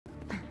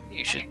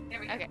You should.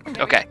 Okay.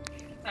 Okay.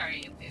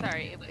 Sorry,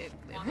 it went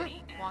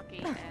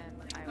wonky, and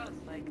I was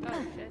like,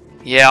 oh shit.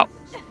 Yeah.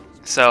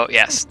 So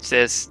yes,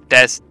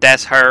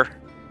 that's her,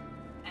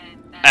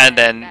 and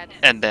then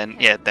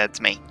yeah, that's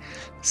me.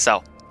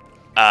 So,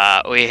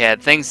 we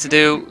had things to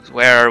do.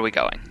 Where are we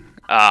going?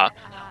 I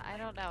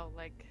don't know.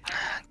 Like,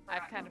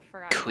 I've kind of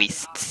forgotten.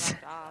 Quests.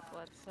 Off.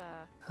 Let's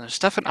There's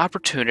stuff and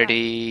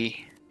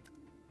opportunity.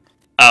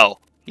 Oh,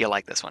 you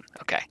like this one?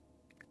 Okay.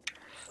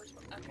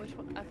 Which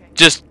one? Okay.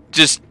 Just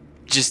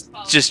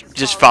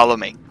follow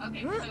me.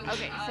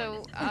 Okay.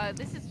 So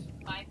this is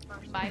my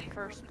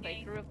first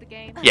playthrough of the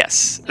game.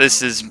 Yes,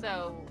 this is.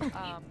 So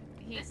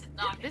this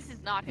is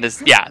not.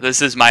 This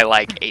is my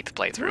like 8th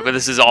playthrough, but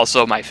this is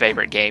also my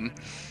favorite game.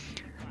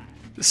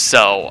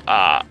 So,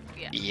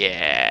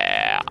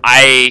 yeah,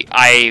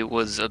 I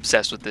was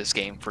obsessed with this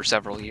game for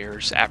several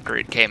years after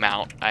it came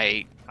out.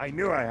 I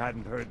knew I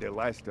hadn't heard the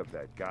last of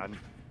that gun.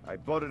 I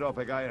bought it off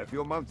a guy a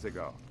few months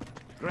ago.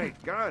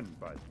 Great gun,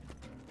 but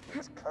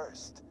it's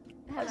cursed.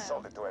 I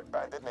sold it to a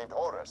bandit named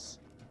Horus.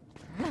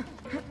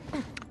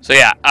 So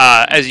yeah,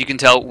 as you can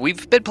tell,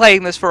 we've been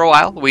playing this for a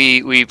while.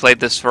 We played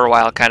this for a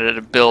while, kind of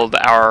to build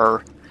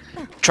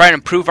try and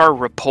improve our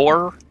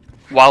rapport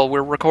while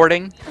we're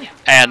recording,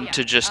 and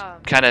to just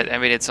kind of, I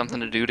mean, it's something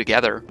to do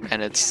together,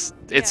 and it's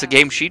a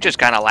game she just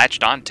kind of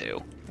latched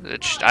onto.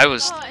 Which I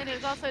was. Well, and it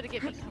was also to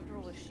get me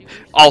comfortable with shooters.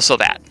 Also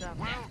that.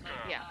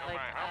 Yeah,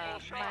 like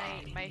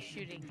my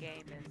shooting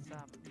game is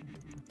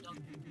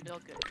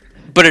real good.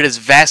 But it is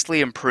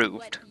vastly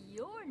improved.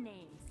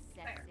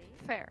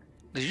 Fair.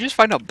 Did you just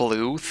find a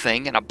blue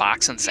thing in a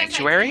box in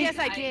Sanctuary? Yes,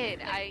 I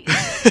did.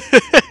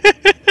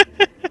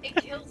 It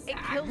kills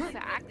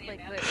Zach,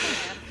 like the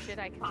shit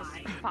I can just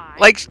find.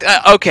 Like,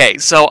 okay,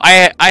 so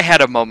I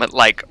had a moment,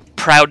 like,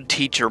 proud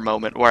teacher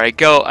moment, where I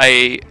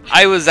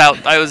was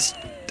out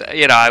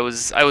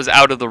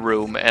of the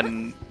room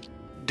and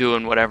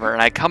doing whatever,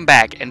 and I come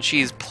back and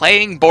she's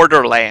playing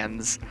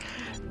Borderlands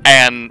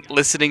and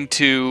listening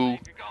to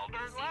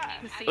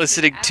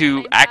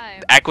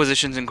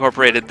Acquisitions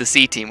Incorporated, the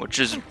C Team, which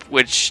is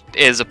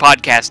a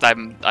podcast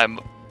I'm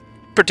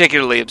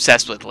particularly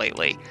obsessed with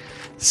lately.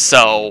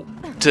 So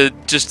to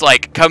just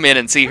like come in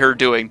and see her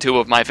doing two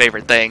of my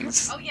favorite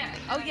things. Oh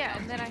yeah,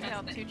 and then I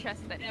found 2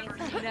 chests that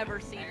you've never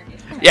seen in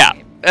this Yeah,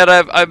 game. and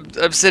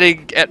I'm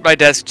sitting at my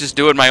desk just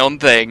doing my own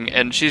thing,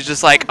 and she's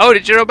just like, "Oh,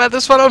 did you know about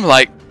this one?" I'm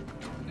like,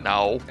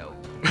 "No."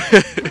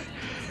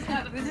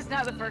 This is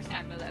not the first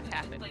time that's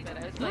happened. That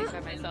I was playing by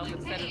myself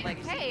instead of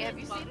like, "Hey, have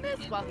you seen this?"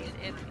 While he's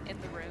in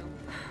the room.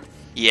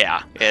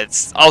 Yeah,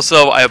 it's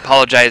also, I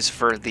apologize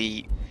for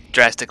the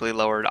drastically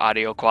lowered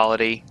audio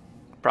quality,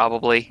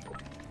 probably,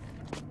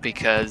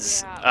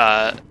 because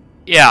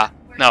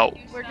no.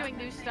 We're doing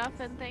new stuff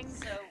and things.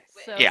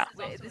 So yeah.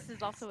 This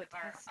is also a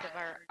test of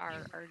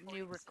our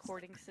new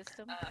recording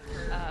system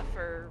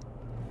for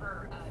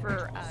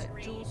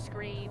dual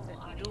screen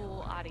and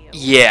dual audio.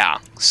 Yeah,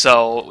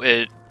 so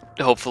it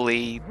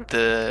hopefully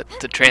the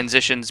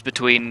transitions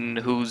between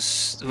who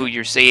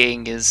you're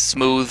seeing is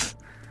smooth,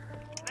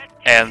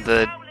 and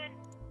the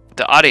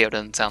audio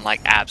doesn't sound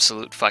like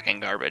absolute fucking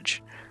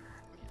garbage.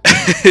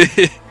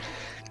 I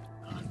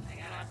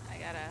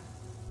gotta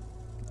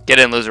Get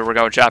in, loser. We're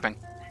going shopping.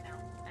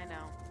 I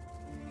know.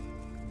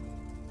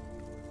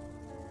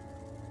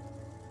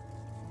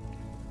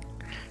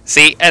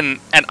 See, and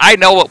I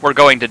know what we're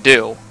going to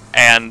do,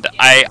 and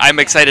I'm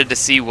excited to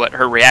see what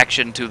her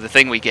reaction to the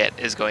thing we get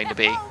is going to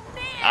be.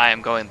 I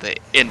am going the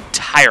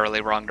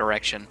entirely wrong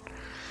direction.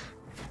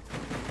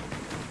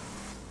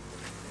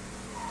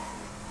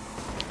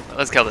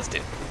 Let's kill this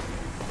dude.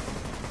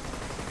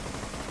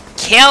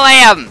 Kill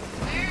him!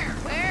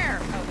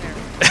 Where? Oh,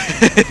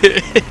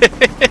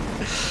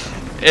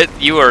 there.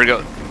 You are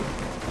go.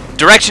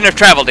 Direction of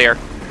travel, dear.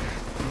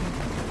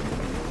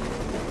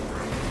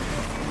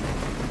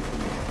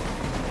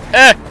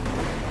 That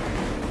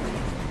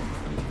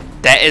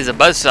is a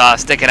buzzsaw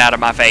sticking out of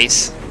my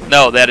face.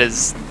 No, that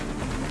is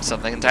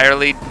something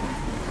entirely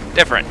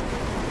different.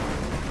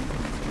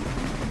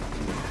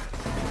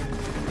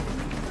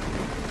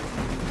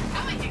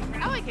 How I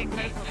get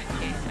critical in this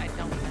game, I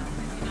don't know.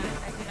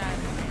 I do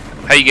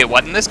not. How you get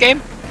what in this game?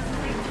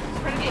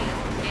 Critical.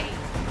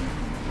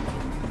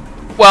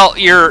 Well,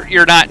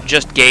 you're not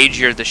just Gage.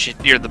 You're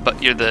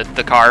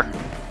the car.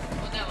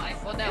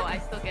 Well, no, I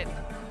still get.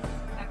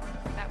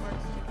 That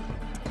works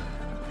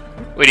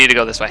too. We need to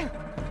go this way.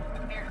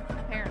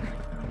 Apparently.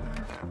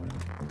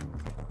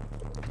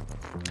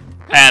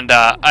 And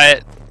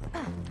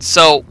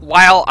so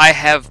while I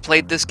have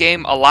played this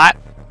game a lot,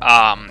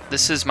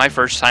 this is my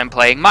first time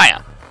playing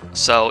Maya,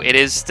 so it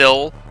is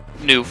still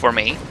new for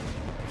me.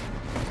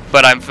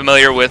 But I'm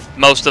familiar with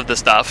most of the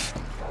stuff.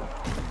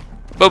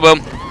 Boom,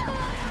 boom.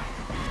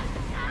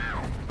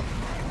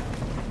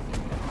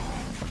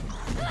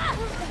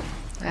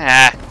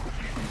 Ah.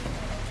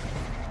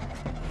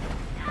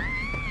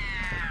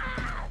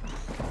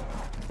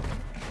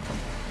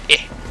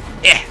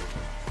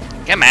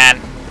 Come on.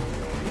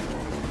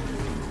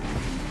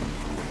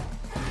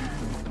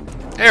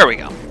 There we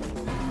go.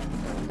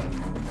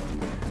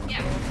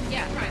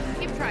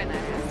 trying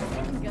that. This is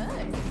getting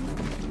good.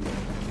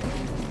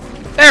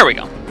 There we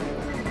go.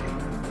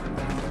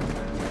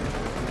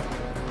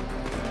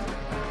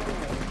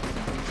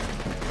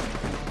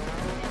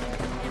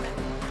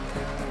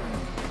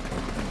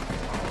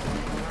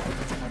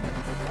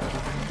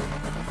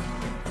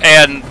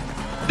 And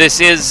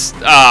this is,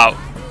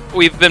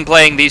 we've been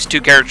playing these two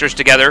characters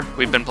together.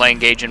 We've been playing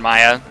Gage and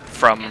Maya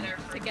from...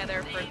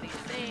 Together for the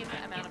same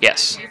amount of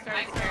Yes. time.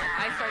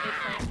 I started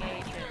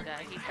playing Gage and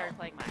he started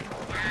playing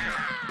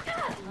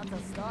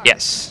Maya.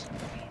 Yes.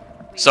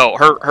 So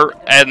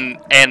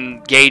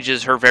and Gage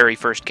is her very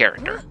first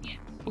character,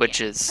 which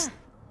is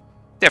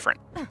different.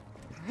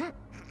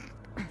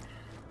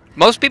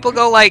 Most people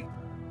go like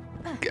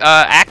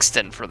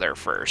Axton for their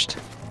first.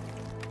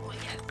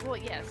 Well,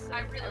 yes,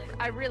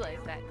 I realize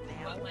that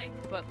now,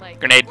 but like...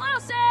 Grenade.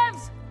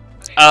 Explosives!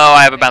 Oh,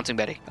 I have a bouncing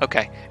Betty.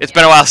 Okay. It's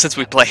been a while since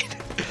we played.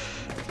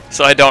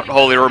 So I don't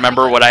wholly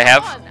remember what I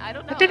have. I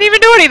don't know. I didn't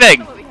even do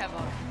anything! I don't know what we have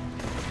on.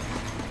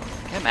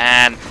 Come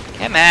on.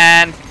 Come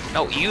on.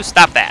 No, you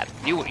stop that.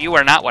 You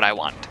are not what I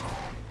want.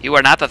 You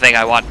are not the thing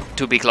I want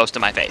to be close to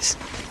my face.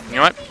 You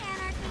know what?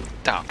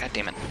 Oh, god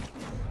damn it.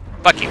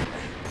 Fuck you.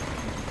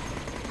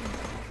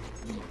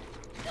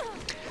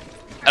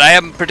 And I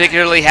am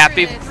particularly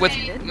happy with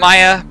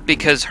Maya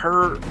because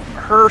her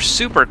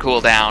super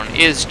cooldown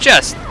is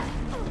just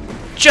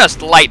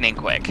lightning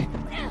quick.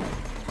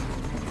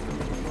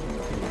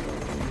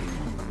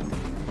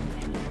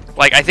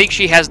 Like, I think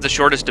she has the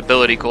shortest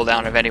ability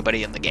cooldown of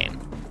anybody in the game.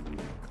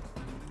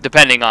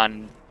 Depending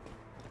on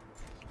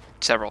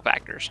several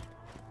factors.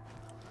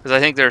 Because I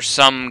think there's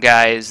some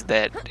guys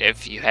that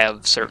if you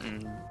have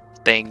certain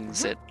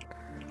things that...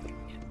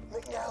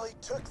 McNally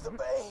took the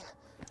Bane.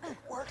 It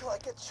worked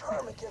like a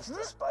charm against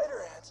the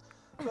spider ants,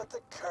 but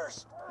the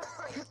curse...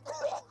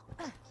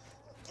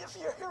 If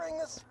you're hearing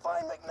this,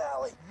 find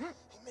McNally.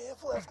 He may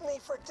have left me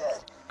for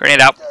dead. Grenade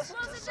out. He doesn't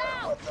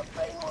deserve what the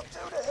Bane will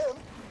do to him.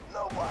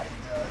 Nobody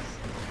does.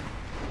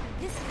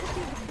 This could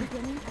be the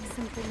beginning of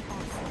something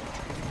awesome.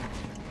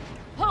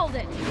 Hold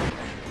it!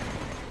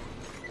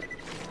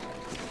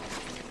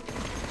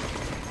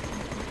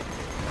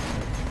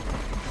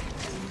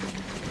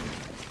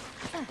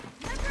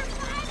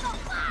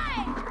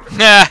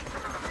 Nah.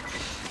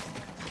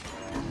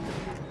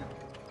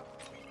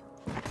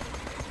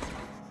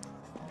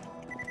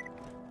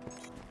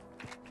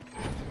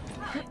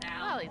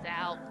 Well, he's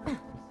out.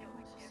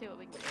 See what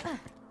we can do.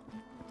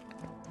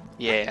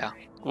 Yeah.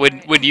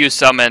 When you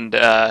summoned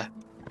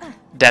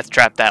Death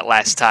Trap that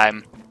last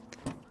time,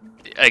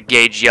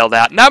 Gage yelled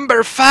out,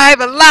 "Number 5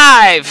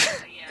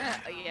 alive!"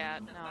 Yeah,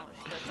 no,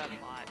 she does that a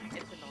lot.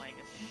 It's annoying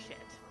as shit.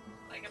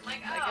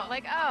 I'm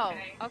like, oh,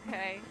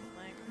 okay.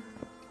 Like,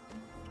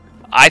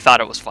 I thought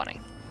it was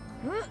funny.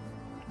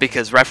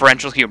 Because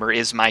referential humor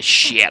is my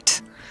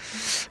shit.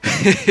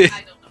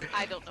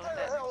 I don't know what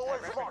Stay the hell away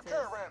that from our reference is.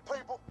 caravan,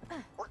 people.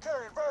 We're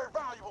carrying very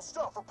valuable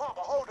stuff for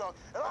Papa Hodunk,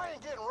 and I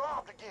ain't getting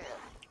robbed again.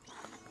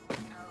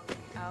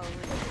 Oh,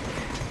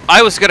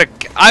 I was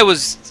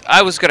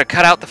gonna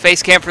cut out the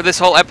face cam for this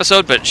whole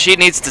episode, but she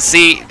needs to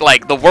see,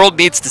 like, the world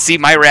needs to see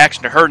my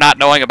reaction to her not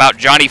knowing about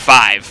Johnny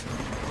 5.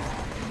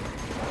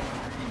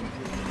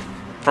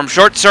 From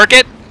Short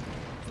Circuit?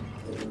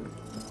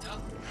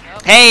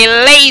 Hey,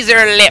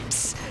 Laser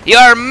Lips!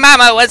 Your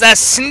mama was a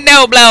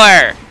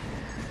snowblower!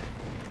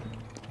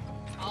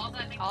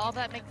 all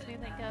that makes me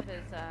think of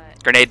is,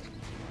 Grenade.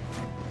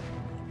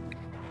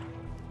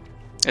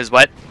 Is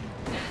what?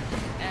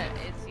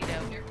 it's, you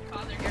know, your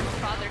father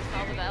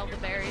saw the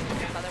elderberries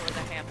and your mother was a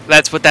hamster.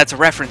 That's what that's a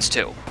reference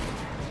to.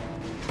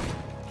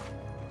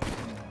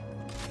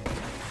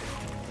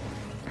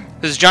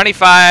 Because Johnny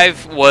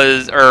 5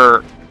 was,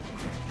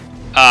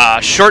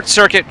 Short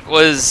Circuit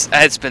was,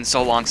 it's been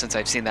so long since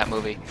I've seen that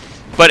movie.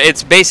 But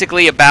it's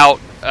basically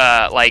about,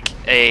 like,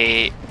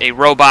 a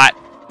robot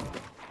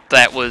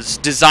that was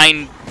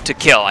designed to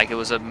kill. Like, it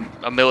was a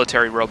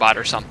military robot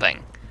or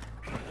something.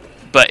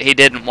 But he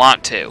didn't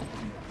want to.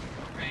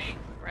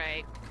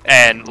 Right.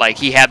 And, like,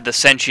 he had the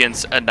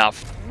sentience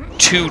enough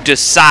to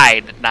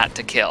decide not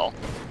to kill.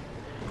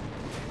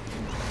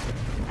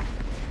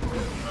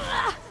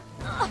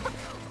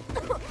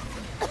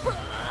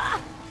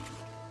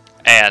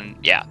 And,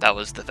 yeah, that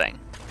was the thing.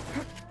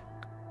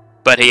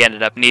 But he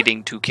ended up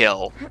needing to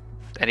kill.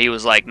 And he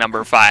was, like,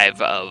 number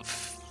 5 of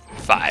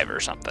 5 or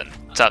something.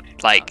 So,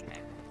 like...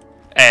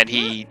 And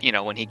he, you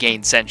know, when he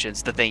gains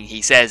sentience, the thing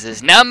he says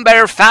is,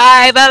 "Number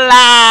 5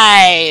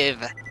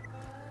 alive!"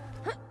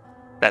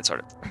 That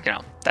sort of, you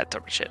know, that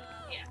sort of shit.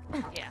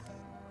 Yeah.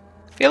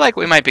 I feel like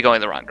we might be going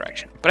the wrong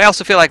direction. But I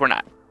also feel like we're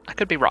not. I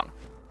could be wrong.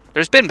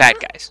 There's been bad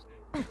guys.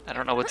 I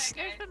don't know what's...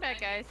 There's been bad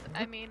guys.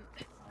 I mean,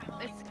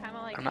 it's kind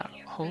of like I'm not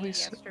wholly...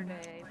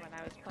 yesterday when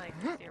I was playing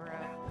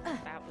Zero.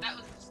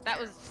 That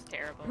was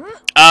terrible.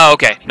 Oh,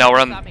 okay. No,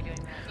 we're Stop on... me doing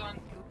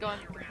that. Going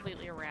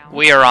completely around.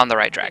 We are on the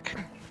right track.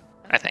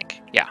 I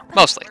think. Yeah,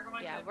 mostly.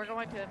 Yeah, we're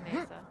going to a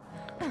mesa.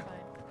 Fine.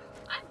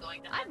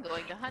 I'm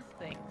going to hunt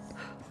things.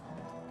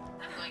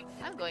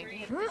 I'm going to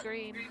hit the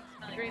green.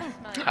 The green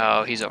smell.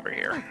 Oh, he's over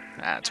here.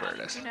 That's where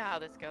it is. You know how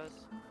this goes.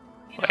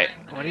 Wait,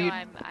 what are you?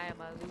 I am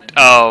a loot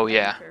Oh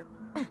yeah.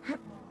 collector.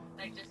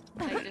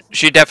 I just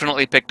She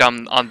definitely picked up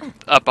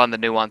on the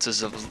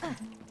nuances of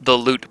the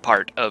loot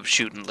part of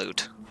shoot and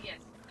loot.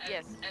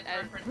 yes,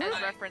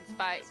 as referenced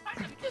by.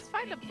 Did you just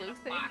find a blue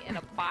thing in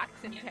a box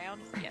in town?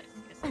 Yes,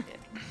 I did.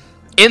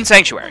 In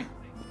Sanctuary.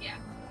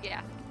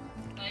 Yeah,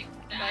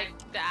 like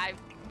that.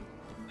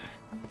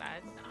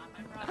 That's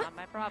not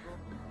my problem.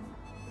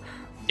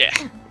 Yeah.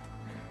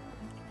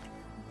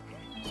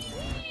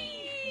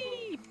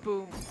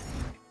 Boom.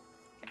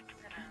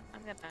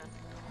 I'm gonna.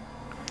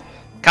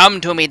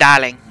 Come to me,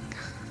 darling.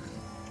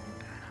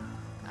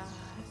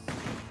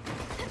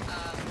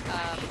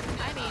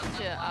 I need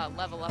to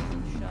level up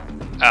some stuff.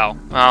 Oh,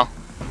 well.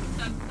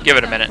 Give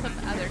it a minute. Some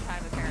other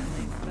time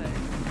apparently, but.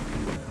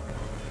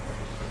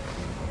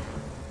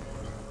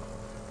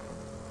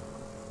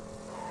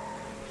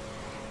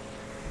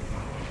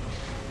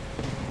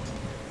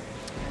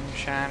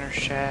 Shiner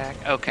Shack.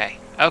 Okay.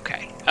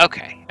 Okay.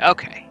 Okay.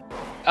 Okay.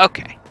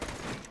 Okay.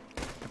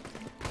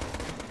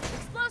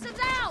 Explosives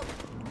out!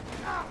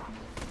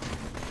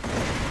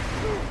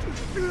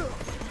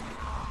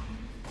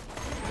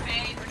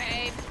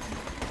 Grenade.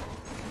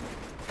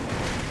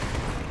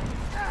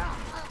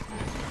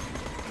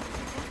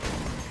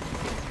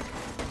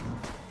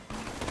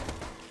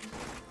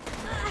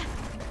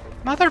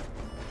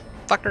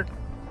 Motherfucker.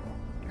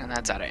 And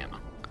that's out of ammo.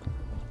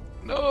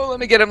 No, let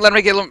me get him. Let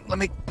me get him. Let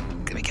me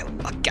kill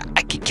him. Oh, God,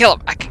 I can kill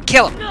him. I can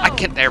kill him. I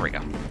can. There we go.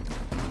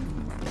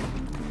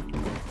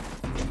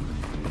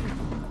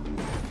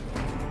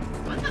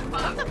 What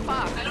the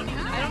fuck? I don't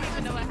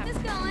even know what happened.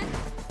 This going.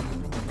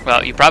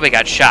 Well, you probably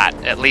got shot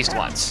at least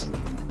once.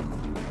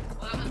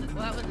 Well,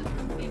 that was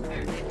the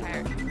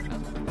entire.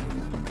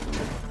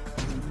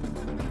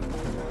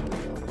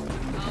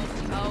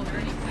 Oh,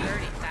 dirty.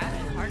 That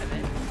is part of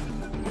it.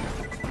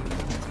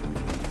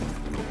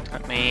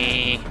 Let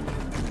me.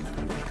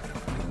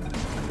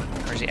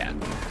 Where's he at?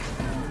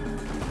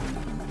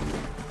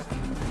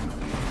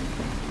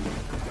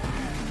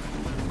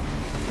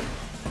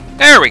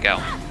 There we go.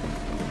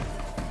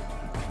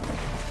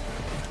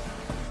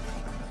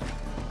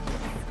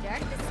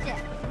 Start the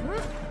step.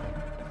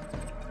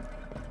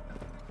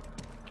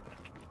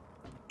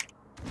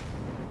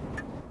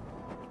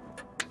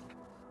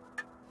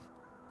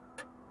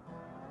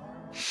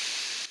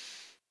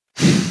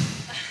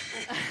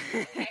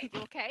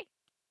 You okay?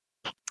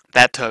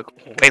 That took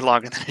way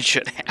longer than it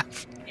should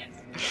have.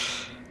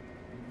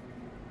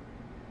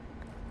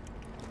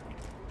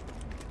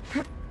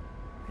 I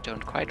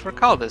don't quite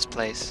recall this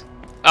place.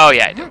 Oh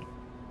yeah, I do.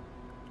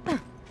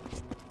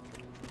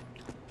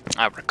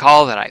 I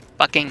recall that I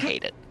fucking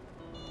hate it.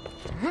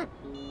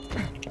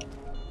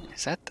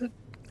 Is that the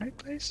right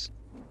place?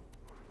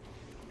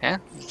 Yeah,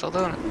 still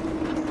doing it.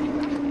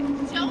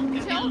 Don't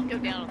go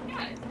down on the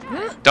guys.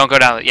 Don't go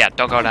down. Yeah,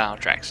 don't go down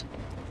the tracks.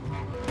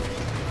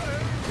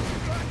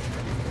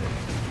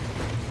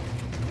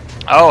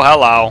 Oh,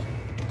 hello.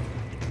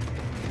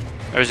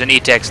 There's an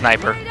E-Tech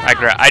sniper.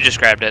 I just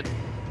grabbed it.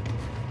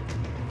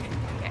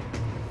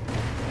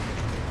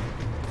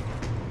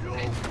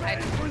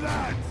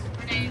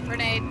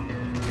 Grenade.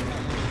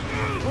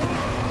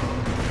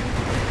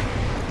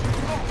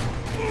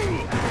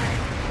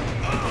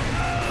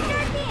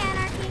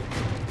 Anarchy.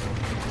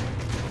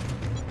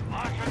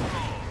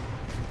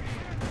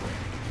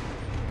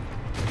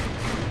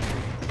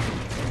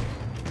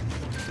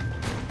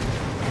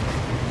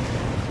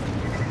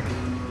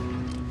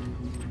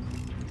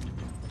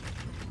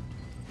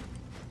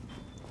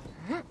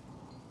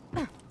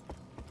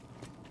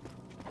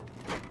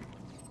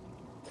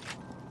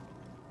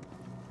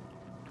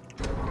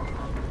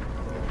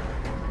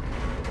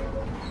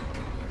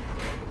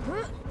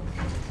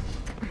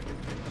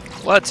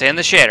 What's in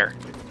the shitter?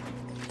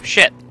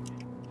 Shit.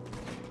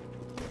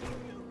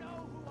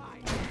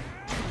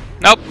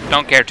 Nope,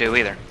 don't care to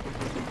either.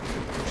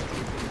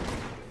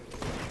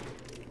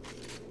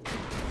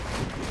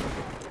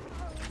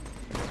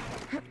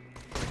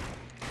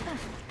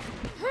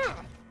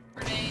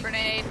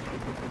 Grenade.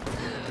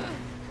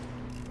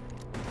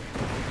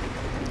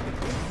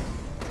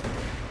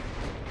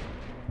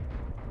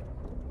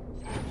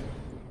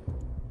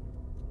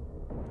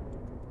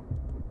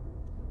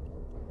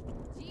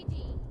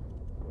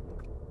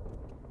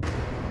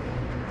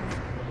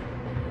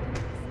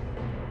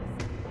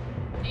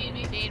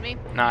 Need me?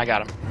 No, I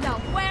got him. Now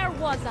where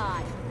was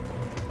I?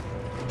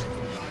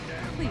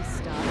 Please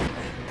stop.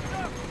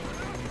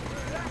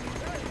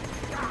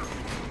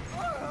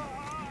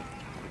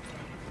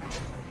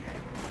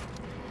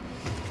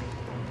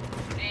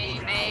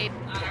 Grenade.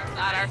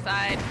 Not our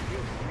side.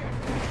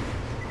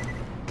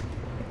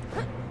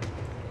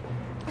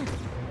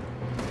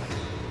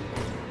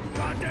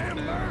 Goddamn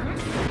bird!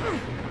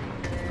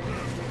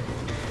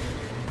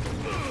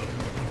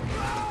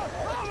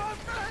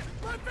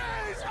 My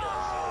face!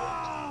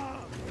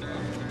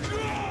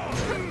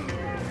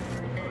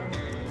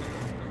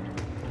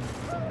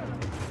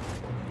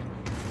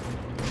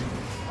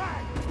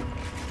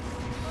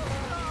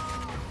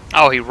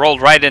 Oh, he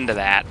rolled right into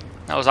that.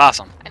 That was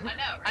awesome.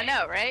 I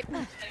know, right?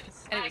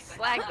 And it was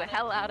slagged the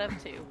hell out of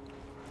too.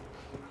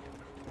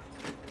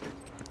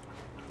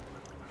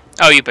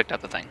 Oh, you picked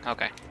up the thing.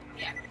 Okay.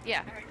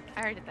 Yeah,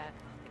 I already did that.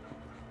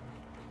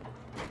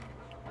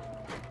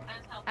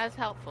 I was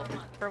helpful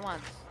for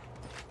once.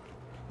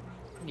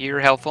 You're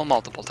helpful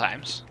multiple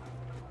times.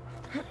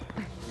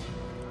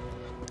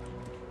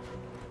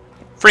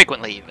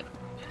 Frequently, even.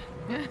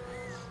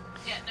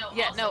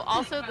 Yeah, no,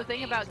 also the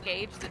thing about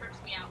Gage that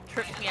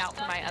trips me out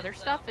for my other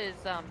stuff is,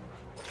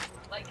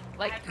 like,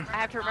 I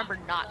have to remember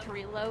not to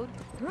reload.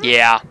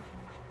 Yeah.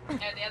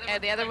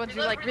 And the other ones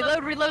are like,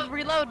 reload, reload,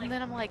 reload, and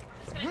then I'm like,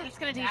 it's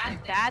gonna do some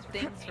bad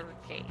things for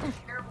Gage.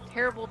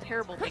 Terrible,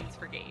 terrible things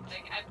for Gage.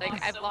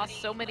 Like, I've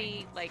lost so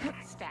many, like,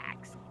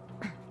 stacks.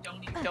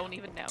 Don't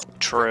even know.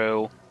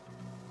 True.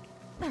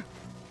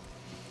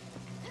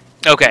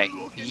 Okay.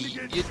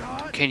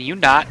 Can you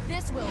not?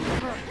 This will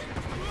hurt.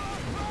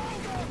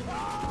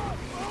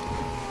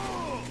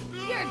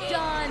 You're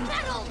done.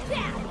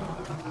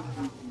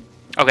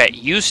 Okay,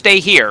 you stay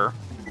here.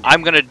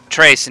 I'm gonna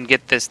trace and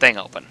get this thing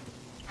open.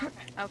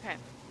 Okay.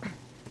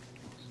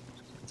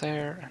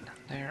 There and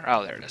there.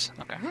 Oh, there it is.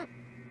 Okay.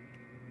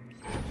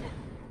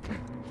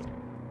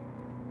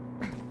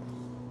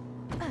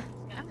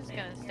 I'm just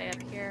gonna stay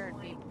up here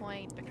and be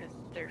point because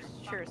there's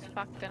sure as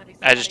fuck gonna be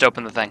somebody. I just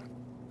opened the thing.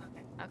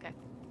 Okay.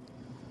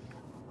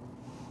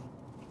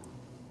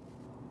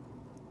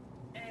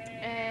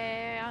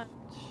 And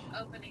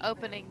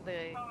opening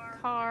the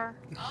car.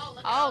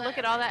 Oh, look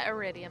at all that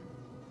iridium.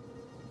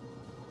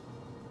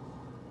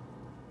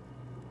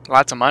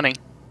 Lots of money.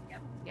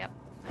 Yep.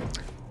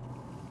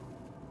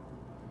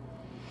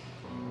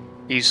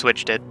 You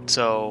switched it,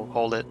 so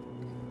hold it.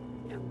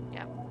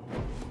 Yep.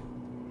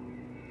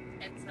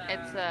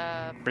 It's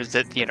a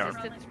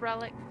resistance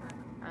relic.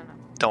 I don't know.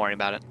 Don't worry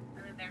about it.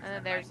 And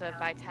then there's a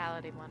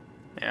vitality one.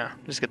 Yeah,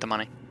 just get the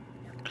money.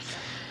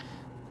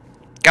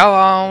 Go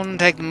on,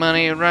 take the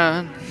money and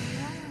run.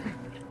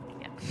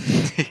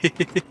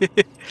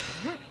 At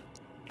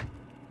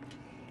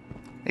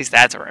least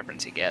that's a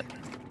reference you get.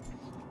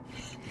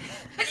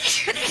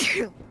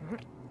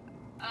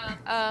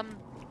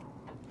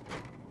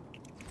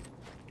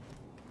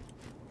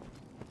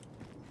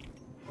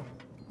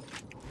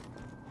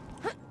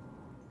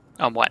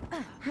 What?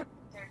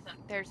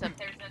 There's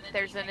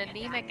an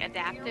anemic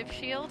adaptive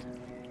shield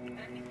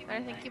that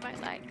I think you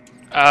might like.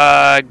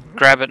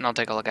 Grab it and I'll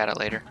take a look at it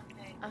later.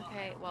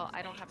 Okay, well,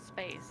 I don't have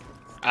space.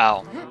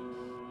 Oh.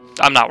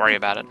 I'm not worried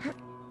about it.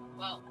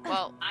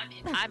 Well,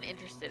 I'm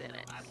interested in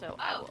it, so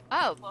I will.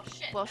 Oh,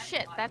 well,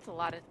 shit, that's a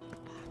lot of.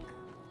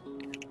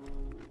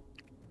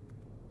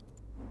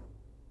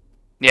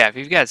 Yeah, if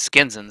you've got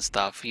skins and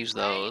stuff, use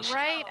those.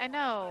 Right, I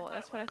know.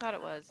 That's what I thought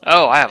it was.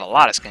 Oh, I have a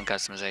lot of skin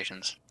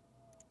customizations.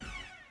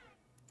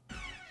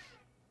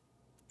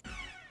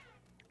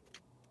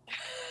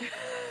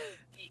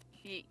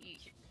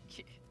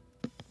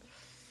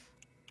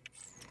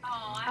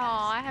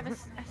 Oh, I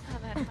still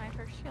have my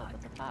first shield.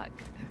 What the fuck?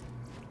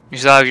 You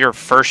still have your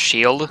first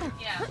shield?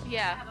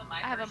 Yeah, I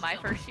have a my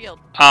first shield.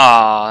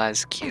 Oh,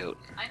 that's cute.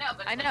 I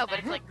know, but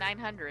it's like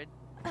 900.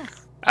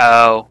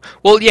 Oh.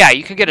 Well, yeah,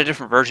 you can get a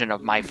different version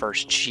of my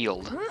first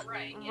shield.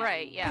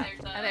 Right, yeah.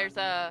 And there's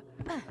a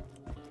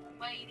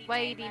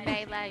weighty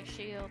melee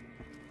shield.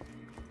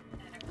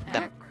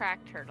 And a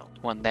cracked turtle.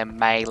 One of them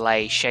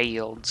melee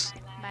shields.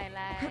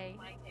 Melee.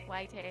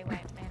 Weighty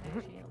melee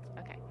shield.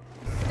 Okay.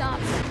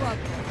 Stop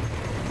struggling.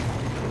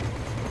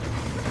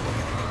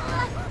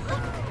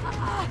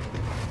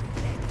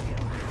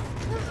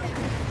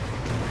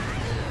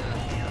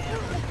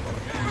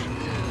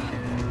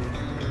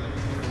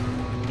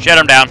 Shut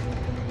him down.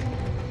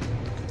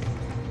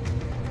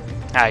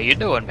 How you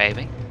doing,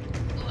 baby?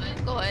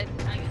 Good.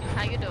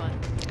 How you doing?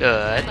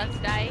 Good. Let's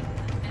die.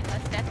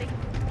 Let's deathy.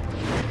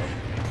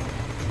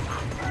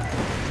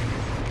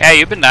 Yeah,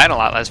 you've been dying a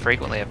lot less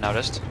frequently, I've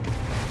noticed.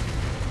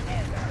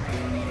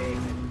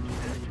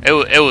 It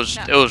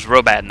was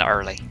real bad in the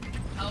early.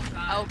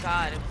 Oh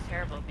god, it was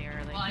terrible in the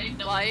early. Well,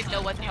 I didn't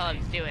know what the hell I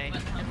was doing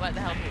and what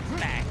the hell to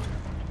expect.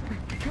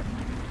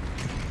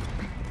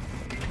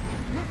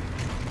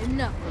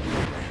 Enough.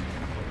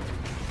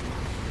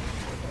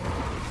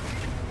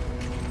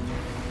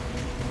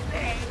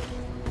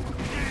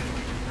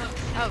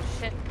 Oh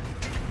shit.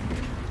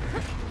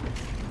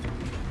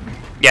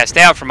 Yeah,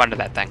 stay out from under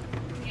that thing.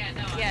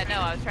 Yeah, no,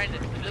 I was trying to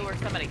lure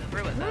somebody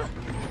through it though.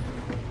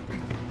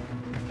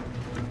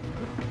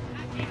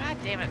 God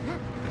damn it.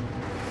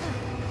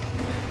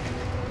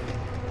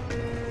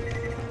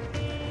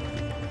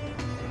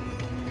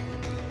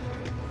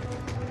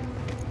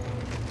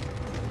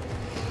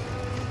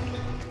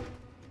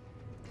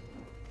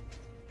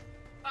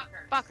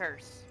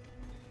 Fuckers.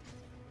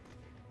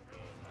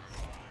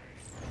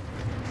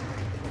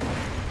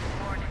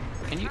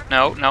 Can you?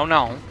 No, no,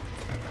 no.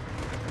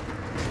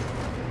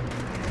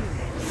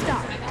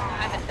 Stop.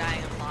 I've been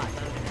dying a lot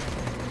though.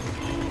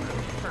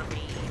 For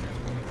me.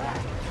 But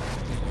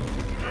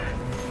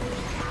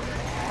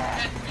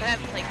I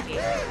haven't played the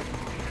game.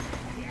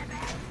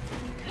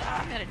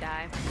 I'm gonna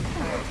die.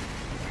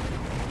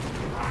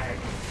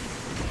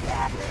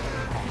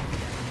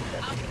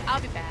 I'll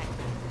be back.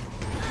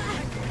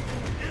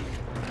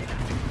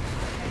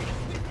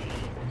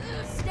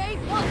 Stay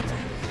put.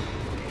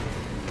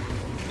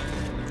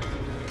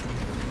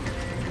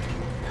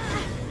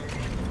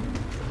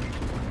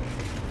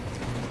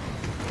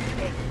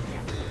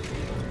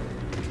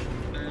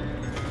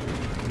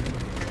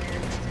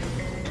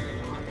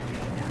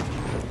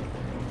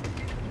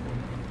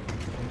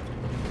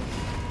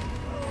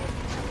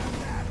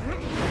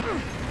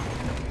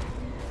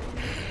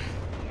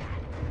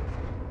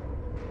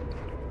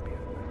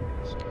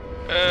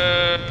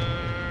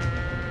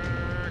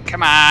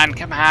 Come on,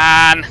 come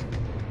on.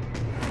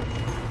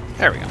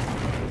 There we go.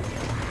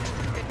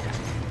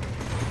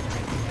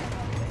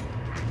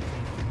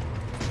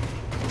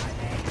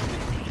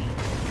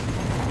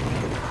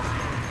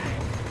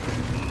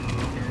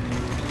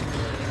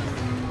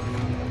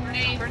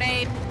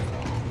 Grenade.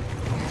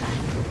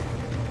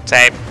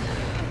 Save.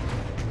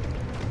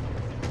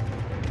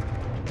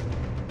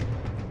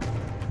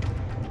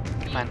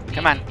 Come on,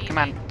 come on, come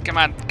on, come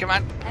on, come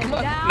on. And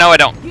now No, I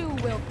don't. you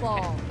will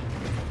fall.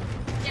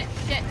 Shit,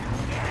 shit.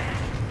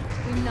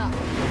 Enough.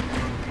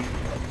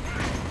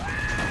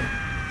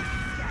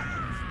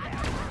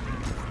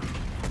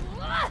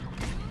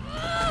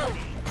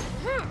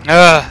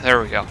 There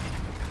we go. Okay,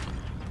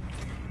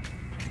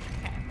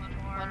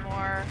 one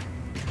more.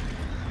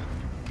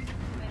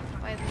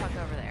 Way the fuck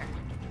over there.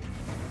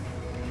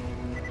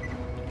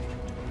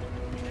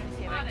 Let me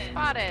see if I can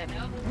spot it.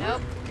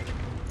 Nope.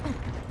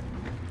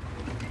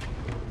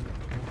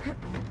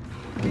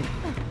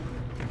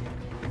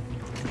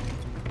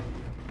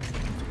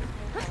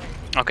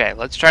 Okay,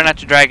 let's try not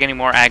to drag any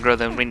more aggro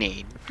than we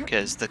need,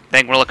 because the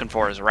thing we're looking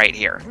for is right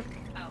here.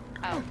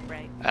 Oh,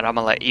 right. And I'm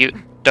gonna let you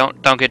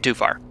don't get too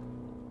far.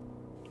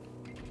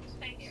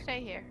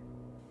 Stay here.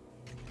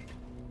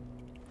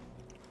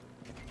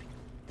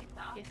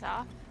 Get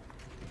off.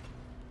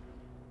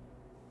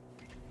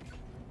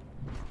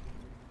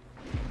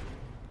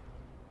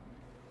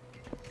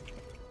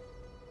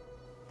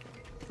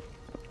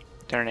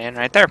 Turn it in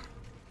right there.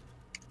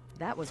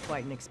 That was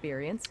quite an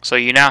experience. So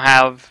you now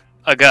have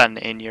a gun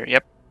in your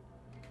yep.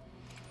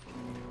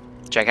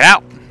 Check it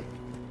out.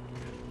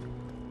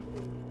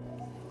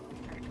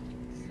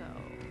 So.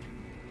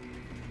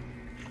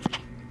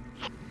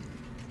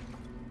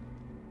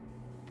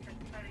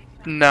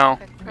 No,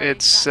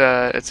 it's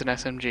an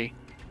SMG.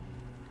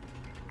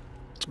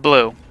 It's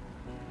blue.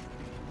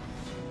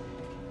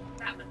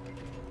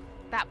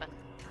 That one.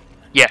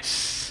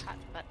 Yes. Hot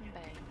button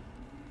bang.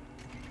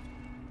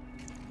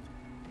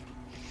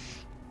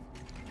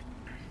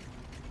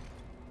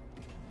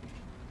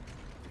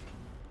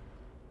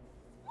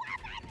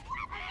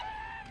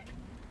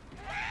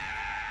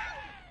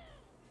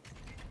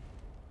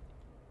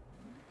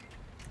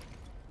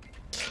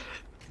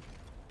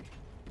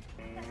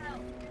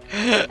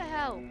 What the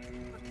hell?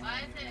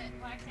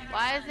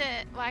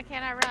 Why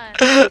can't I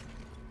run?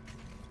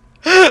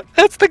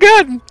 That's the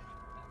gun.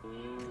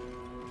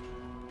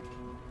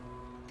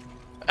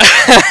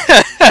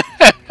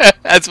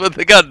 That's what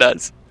the gun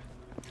does.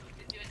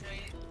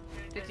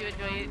 Did you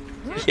enjoy it?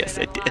 Yes,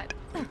 I did.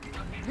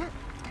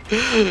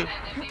 And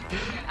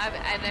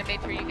I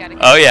made sure you got a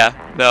Oh yeah,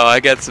 no, I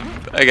got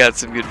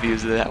some good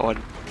views of that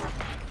one.